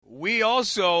we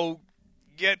also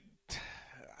get,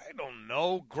 I don't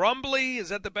know, grumbly, is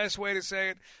that the best way to say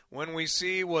it? When we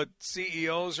see what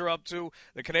CEOs are up to.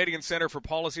 The Canadian Centre for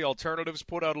Policy Alternatives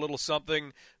put out a little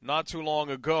something not too long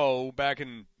ago, back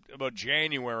in about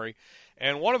January,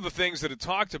 and one of the things that it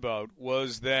talked about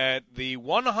was that the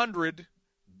 100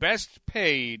 best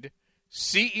paid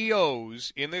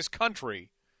CEOs in this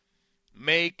country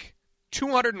make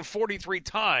 243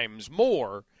 times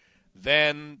more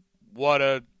than what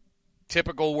a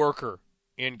typical worker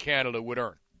in Canada would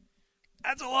earn.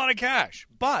 That's a lot of cash,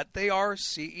 but they are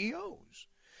CEOs.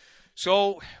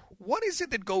 So what is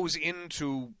it that goes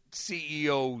into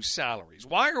CEO salaries?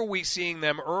 Why are we seeing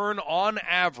them earn, on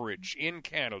average, in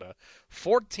Canada,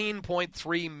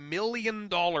 $14.3 million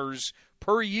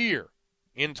per year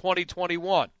in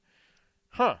 2021?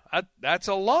 That's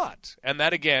a lot. And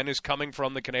that, again, is coming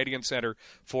from the Canadian Centre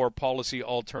for Policy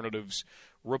Alternatives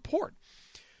report.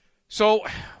 So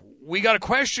we got a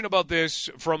question about this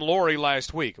from Lori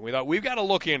last week, and we thought we've got to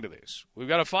look into this. We've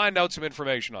got to find out some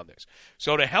information on this.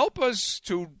 So to help us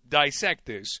to dissect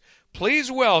this,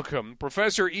 please welcome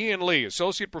Professor Ian Lee,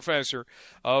 Associate Professor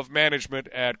of Management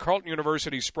at Carleton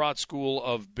University Sprott School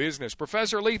of Business.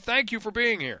 Professor Lee, thank you for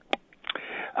being here.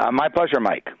 My pleasure,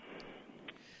 Mike.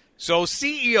 So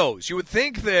CEOs, you would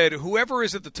think that whoever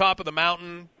is at the top of the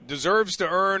mountain deserves to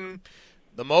earn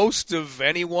the most of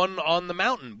anyone on the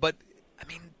mountain. But,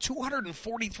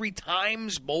 243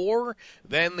 times more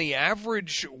than the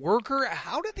average worker?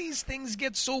 How do these things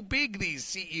get so big, these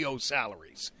CEO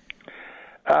salaries?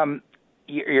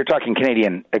 You're talking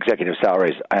Canadian executive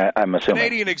salaries, I'm assuming.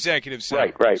 Canadian executive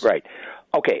salaries. Right.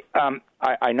 Okay,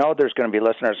 I know there's going to be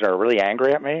listeners that are really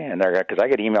angry at me, and because I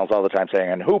get emails all the time saying,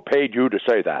 and who paid you to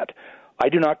say that? I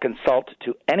do not consult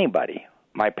to anybody.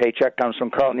 My paycheck comes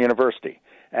from Carleton University,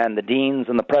 and the deans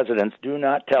and the presidents do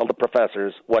not tell the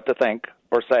professors what to think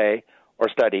or say or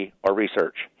study or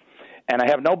research. And I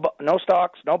have no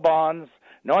stocks, no bonds,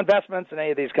 no investments in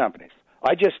any of these companies.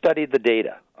 I just studied the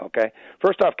data, okay?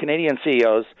 First off, Canadian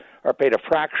CEOs are paid a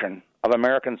fraction of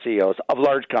American CEOs of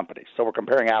large companies. So we're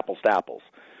comparing apples to apples.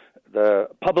 The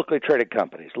publicly traded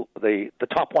companies, the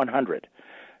top 100,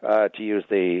 to use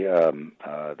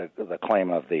the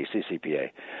claim of the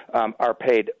CCPA, are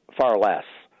paid far less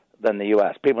than the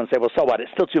U.S. People say, well, so what?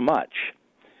 It's still too much.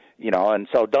 And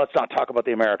so let's not talk about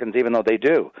the Americans, even though they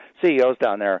do. CEOs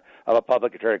down there of a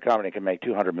publicly traded company can make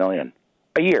 $200 million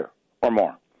a year or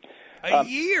more. A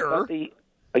year?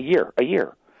 A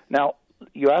year. Now,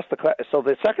 you asked so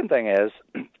the second thing is,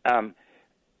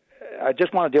 I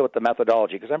just want to deal with the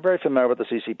methodology because I'm very familiar with the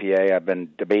CCPA. I've been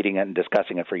debating it and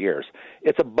discussing it for years.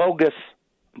 It's a bogus,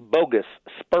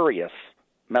 spurious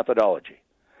methodology.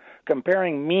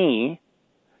 Comparing me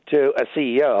to a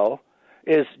CEO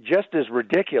is just as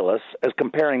ridiculous as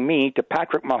comparing me to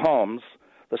Patrick Mahomes,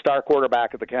 the star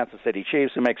quarterback of the Kansas City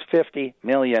Chiefs, who makes $50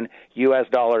 million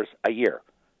a year.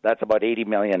 That's about 80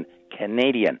 million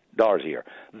Canadian dollars a year.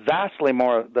 Vastly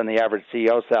more than the average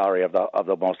CEO salary of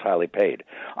the most highly paid.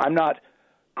 I'm not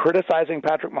criticizing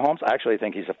Patrick Mahomes. I actually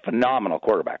think he's a phenomenal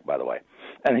quarterback, by the way.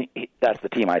 And that's the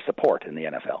team I support in the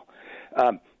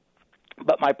NFL.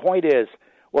 But my point is,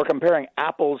 we're comparing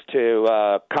apples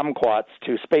to kumquats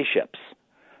to spaceships.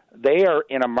 They are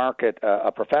in a market.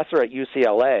 A professor at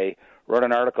UCLA wrote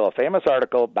an article, a famous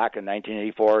article back in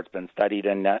 1984. It's been studied,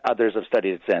 and others have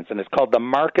studied it since, and it's called The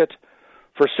Market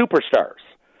for Superstars.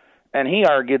 And he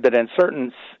argued that in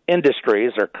certain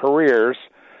industries or careers,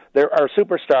 there are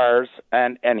superstars,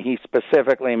 and he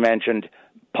specifically mentioned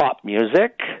pop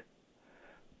music,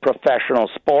 professional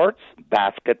sports,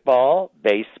 basketball,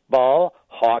 baseball,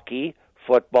 hockey,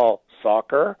 football,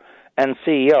 soccer, and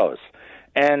CEOs.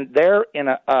 And they're in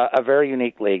a very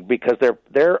unique league because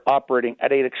they're operating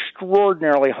at an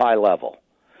extraordinarily high level.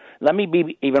 Let me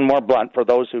be even more blunt for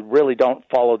those who really don't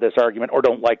follow this argument or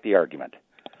don't like the argument.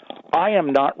 I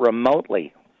am not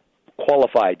remotely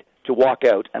qualified to walk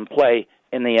out and play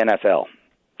in the NFL.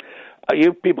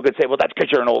 You people could say, well, that's because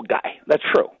you're an old guy. That's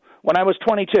true. When I was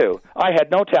 22, I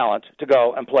had no talent to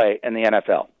go and play in the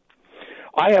NFL.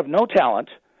 I have no talent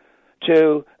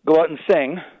to go out and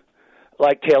sing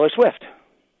like Taylor Swift.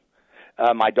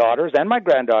 My daughters and my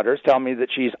granddaughters tell me that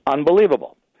she's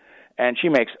unbelievable, and she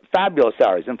makes fabulous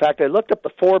salaries. In fact, I looked up the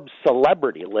Forbes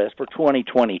celebrity list for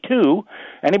 2022.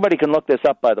 Anybody can look this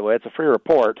up, by the way. It's a free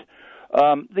report.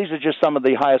 These are just some of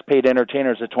the highest-paid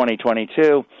entertainers of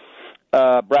 2022.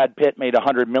 Brad Pitt made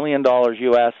 $100 million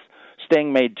U.S.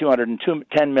 Sting made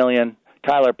 $210 million.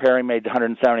 Tyler Perry made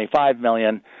 $175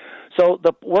 million. So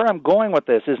where I'm going with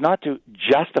this is not to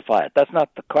justify it. That's not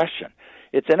the question.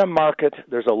 It's in a market.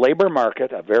 There's a labor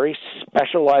market, a very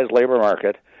specialized labor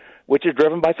market, which is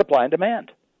driven by supply and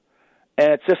demand. And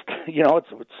it's just,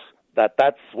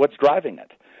 that's what's driving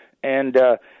it. And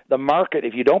the market,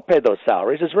 if you don't pay those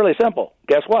salaries, is really simple.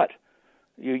 Guess what?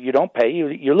 You don't pay,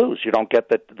 you lose. You don't get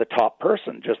the top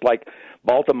person. Just like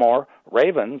Baltimore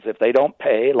Ravens, if they don't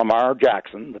pay Lamar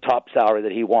Jackson the top salary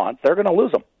that he wants, they're going to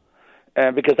lose him.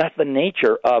 And because that's the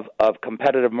nature of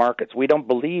competitive markets. We don't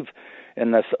believe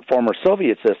in the former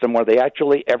Soviet system where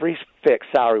every fixed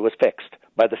salary was fixed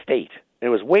by the state. It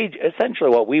was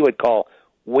essentially what we would call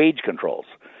wage controls.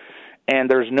 And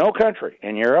there's no country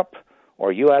in Europe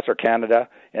or U.S. or Canada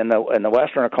in the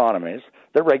Western economies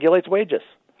that regulates wages.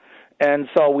 And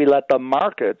so we let the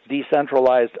markets,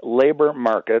 decentralized labor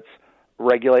markets,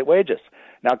 regulate wages.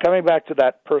 Now, coming back to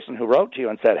that person who wrote to you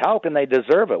and said, how can they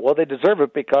deserve it? Well, they deserve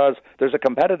it because there's a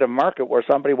competitive market where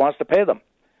somebody wants to pay them.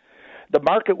 The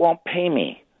market won't pay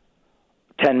me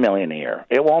 $10 million a year.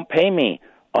 It won't pay me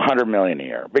 $100 million a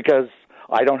year because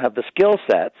I don't have the skill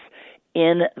sets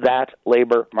in that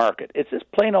labor market. It's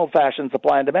just plain old-fashioned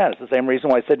supply and demand. It's the same reason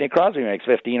why Sidney Crosby makes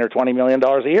 $15 or $20 million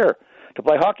a year to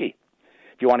play hockey.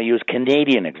 If you want to use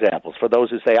Canadian examples, for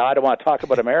those who say, I don't want to talk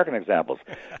about American examples,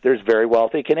 there's very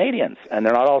wealthy Canadians, and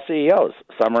they're not all CEOs.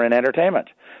 Some are in entertainment.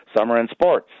 Some are in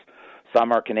sports.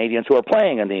 Some are Canadians who are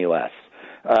playing in the U.S.,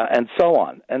 and so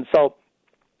on. And so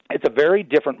it's a very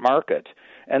different market.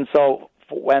 And so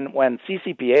when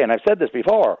CCPA, and I've said this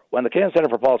before, when the Canadian Centre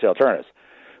for Policy Alternatives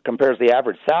compares the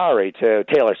average salary to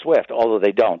Taylor Swift, although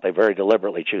they don't, they very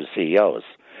deliberately choose CEOs,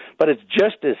 but it's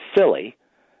just as silly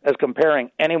as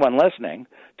comparing anyone listening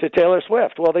to Taylor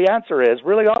Swift. Well, the answer is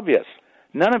really obvious.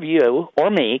 None of you or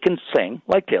me can sing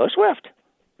like Taylor Swift.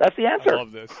 That's the answer. I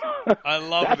love this. I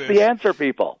love That's this. the answer,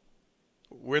 people.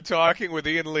 We're talking with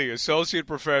Ian Lee, Associate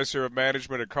Professor of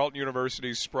Management at Carleton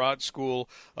University's Sprott School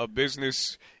of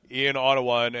Business in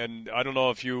Ottawa. And I don't know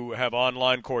if you have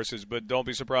online courses, but don't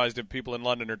be surprised if people in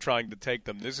London are trying to take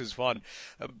them. This is fun.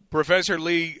 Professor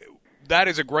Lee, that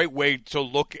is a great way to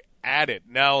look at it.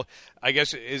 Now, I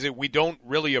guess, is it we don't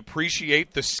really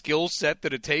appreciate the skill set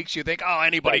that it takes? You think,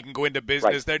 anybody can go into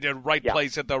business. They're in the right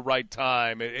place at the right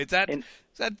time. Is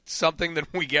that something that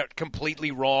we get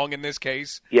completely wrong in this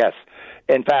case? Yes.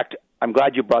 In fact, I'm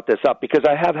glad you brought this up because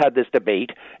I have had this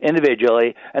debate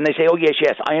individually, and they say,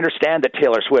 yes, I understand that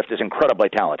Taylor Swift is incredibly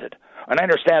talented, and I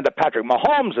understand that Patrick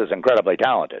Mahomes is incredibly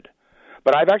talented.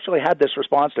 But I've actually had this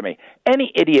response to me.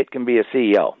 Any idiot can be a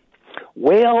CEO.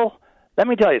 Well, let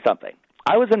me tell you something.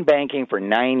 I was in banking for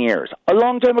 9 years, a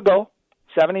long time ago,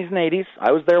 70s and 80s.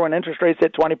 I was there when interest rates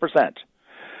hit 20%.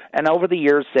 And over the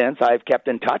years since, I've kept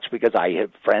in touch because I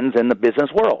have friends in the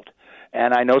business world.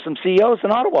 And I know some CEOs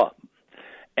in Ottawa.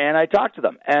 And I talk to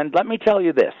them. And let me tell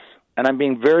you this, and I'm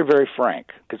being very, very frank,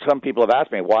 because some people have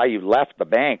asked me why you left the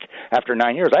bank after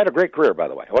 9 years. I had a great career, by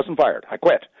the way. I wasn't fired. I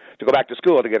quit to go back to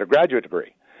school to get a graduate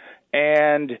degree.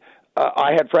 And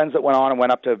I had friends that went on and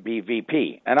went up to be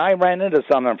VP, and I ran into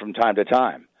some of them from time to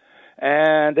time.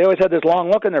 And they always had this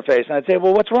long look in their face, and I'd say,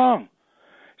 well, what's wrong?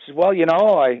 She said, well,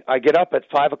 I get up at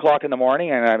 5 o'clock in the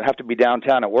morning, and I have to be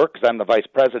downtown at work because I'm the vice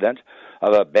president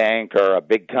of a bank or a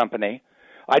big company.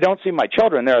 I don't see my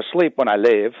children. They're asleep when I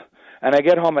leave. And I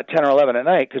get home at 10 or 11 at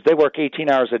night because they work 18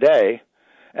 hours a day,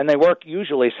 and they work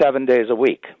usually 7 days a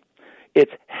week.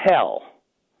 It's hell.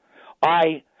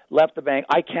 I left the bank.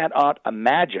 I cannot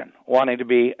imagine wanting to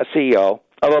be a CEO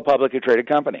of a publicly traded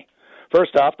company.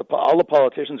 First off, all the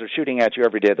politicians are shooting at you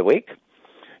every day of the week.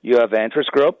 You have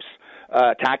interest groups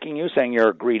attacking you, saying you're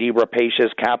a greedy,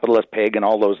 rapacious, capitalist pig, and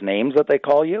all those names that they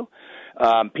call you.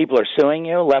 People are suing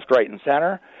you left, right, and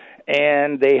center.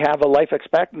 And they have a life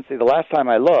expectancy. The last time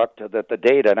I looked at the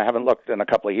data, and I haven't looked in a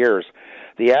couple of years,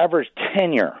 the average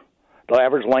tenure, the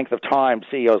average length of time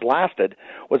CEOs lasted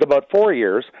was about 4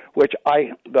 years, which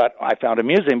I found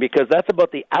amusing because that's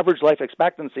about the average life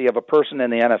expectancy of a person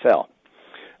in the NFL.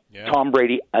 Yeah. Tom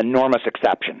Brady, enormous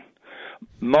exception.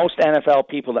 Most NFL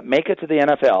people that make it to the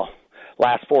NFL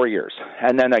last 4 years,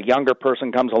 and then a younger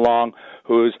person comes along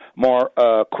who's more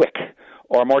quick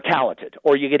or more talented,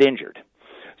 or you get injured.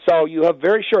 So you have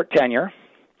very short tenure,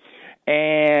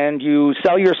 and you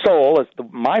sell your soul,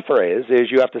 my phrase is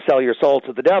you have to sell your soul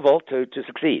to the devil to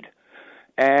succeed.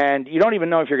 And you don't even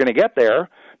know if you're going to get there.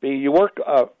 But you work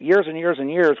years and years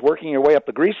and years working your way up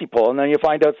the greasy pole, and then you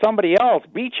find out somebody else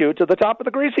beat you to the top of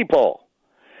the greasy pole.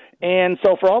 And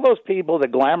so for all those people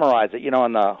that glamorize it,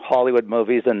 in the Hollywood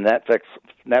movies and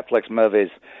Netflix movies,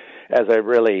 as a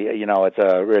really, it's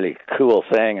a really cool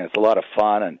thing, and it's a lot of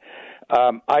fun, and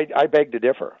I beg to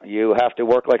differ. You have to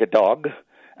work like a dog,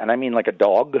 and I mean like a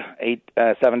dog,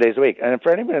 7 days a week. And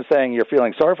for anyone who's saying you're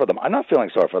feeling sorry for them, I'm not feeling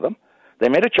sorry for them. They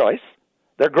made a choice.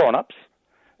 They're grown-ups,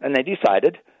 and they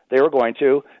decided they were going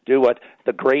to do what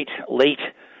the great late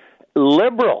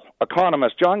liberal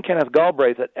economist John Kenneth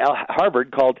Galbraith at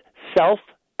Harvard called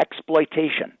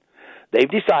self-exploitation. They've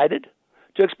decided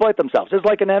to exploit themselves. It's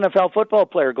like an NFL football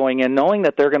player going in knowing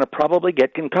that they're going to probably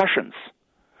get concussions,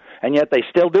 and yet they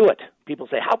still do it. People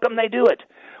say, how come they do it?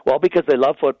 Well, because they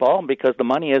love football and because the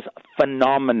money is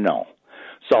phenomenal.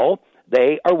 So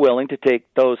they are willing to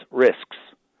take those risks.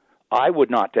 I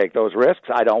would not take those risks.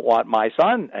 I don't want my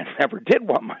son, and never did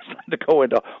want my son, to go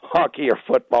into hockey or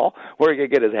football where he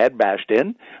could get his head bashed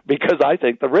in, because I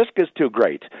think the risk is too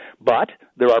great. But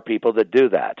there are people that do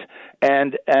that.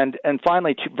 And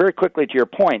finally, very quickly to your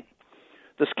point,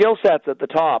 the skill sets at the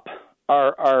top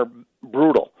are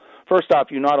brutal. First off,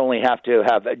 you not only have to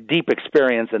have a deep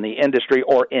experience in the industry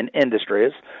or in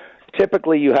industries.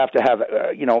 Typically, you have to have,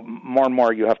 more and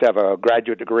more, you have to have a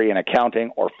graduate degree in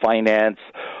accounting or finance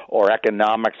or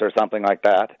economics or something like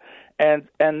that. And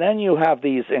then you have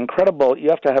these incredible. You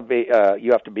have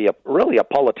to be really a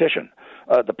politician.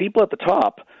 The people at the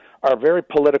top are very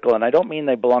political, and I don't mean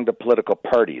they belong to political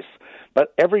parties,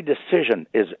 but every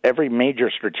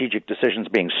major strategic decision is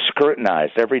being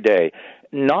scrutinized every day.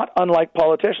 Not unlike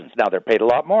politicians. Now, they're paid a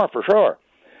lot more for sure,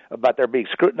 but they're being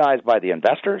scrutinized by the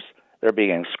investors. They're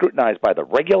being scrutinized by the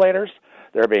regulators.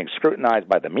 They're being scrutinized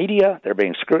by the media. They're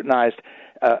being scrutinized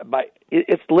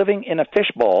it's living in a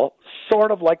fishbowl,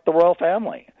 sort of like the royal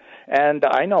family. And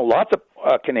I know lots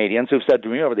of Canadians who've said to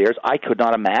me over the years, I could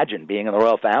not imagine being in the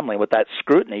royal family with that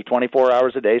scrutiny 24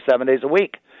 hours a day, 7 days a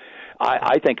week.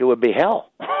 I think it would be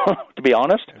hell, to be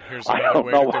honest. I don't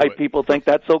know why people think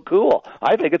that's so cool.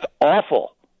 I think it's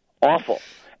awful.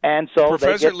 And so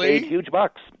Professor they get paid huge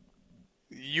bucks.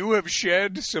 You have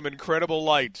shed some incredible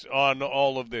light on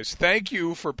all of this. Thank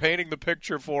you for painting the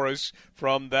picture for us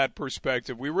from that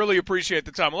perspective. We really appreciate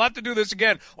the time. We'll have to do this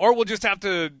again, or we'll just have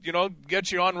to,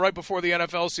 get you on right before the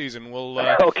NFL season. We'll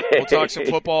talk some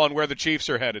football and where the Chiefs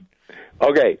are headed.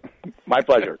 Okay, my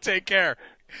pleasure. Take care.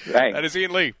 Thanks. That is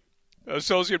Ian Lee,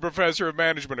 Associate Professor of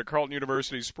Management at Carleton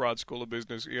University's Sprott School of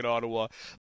Business in Ottawa.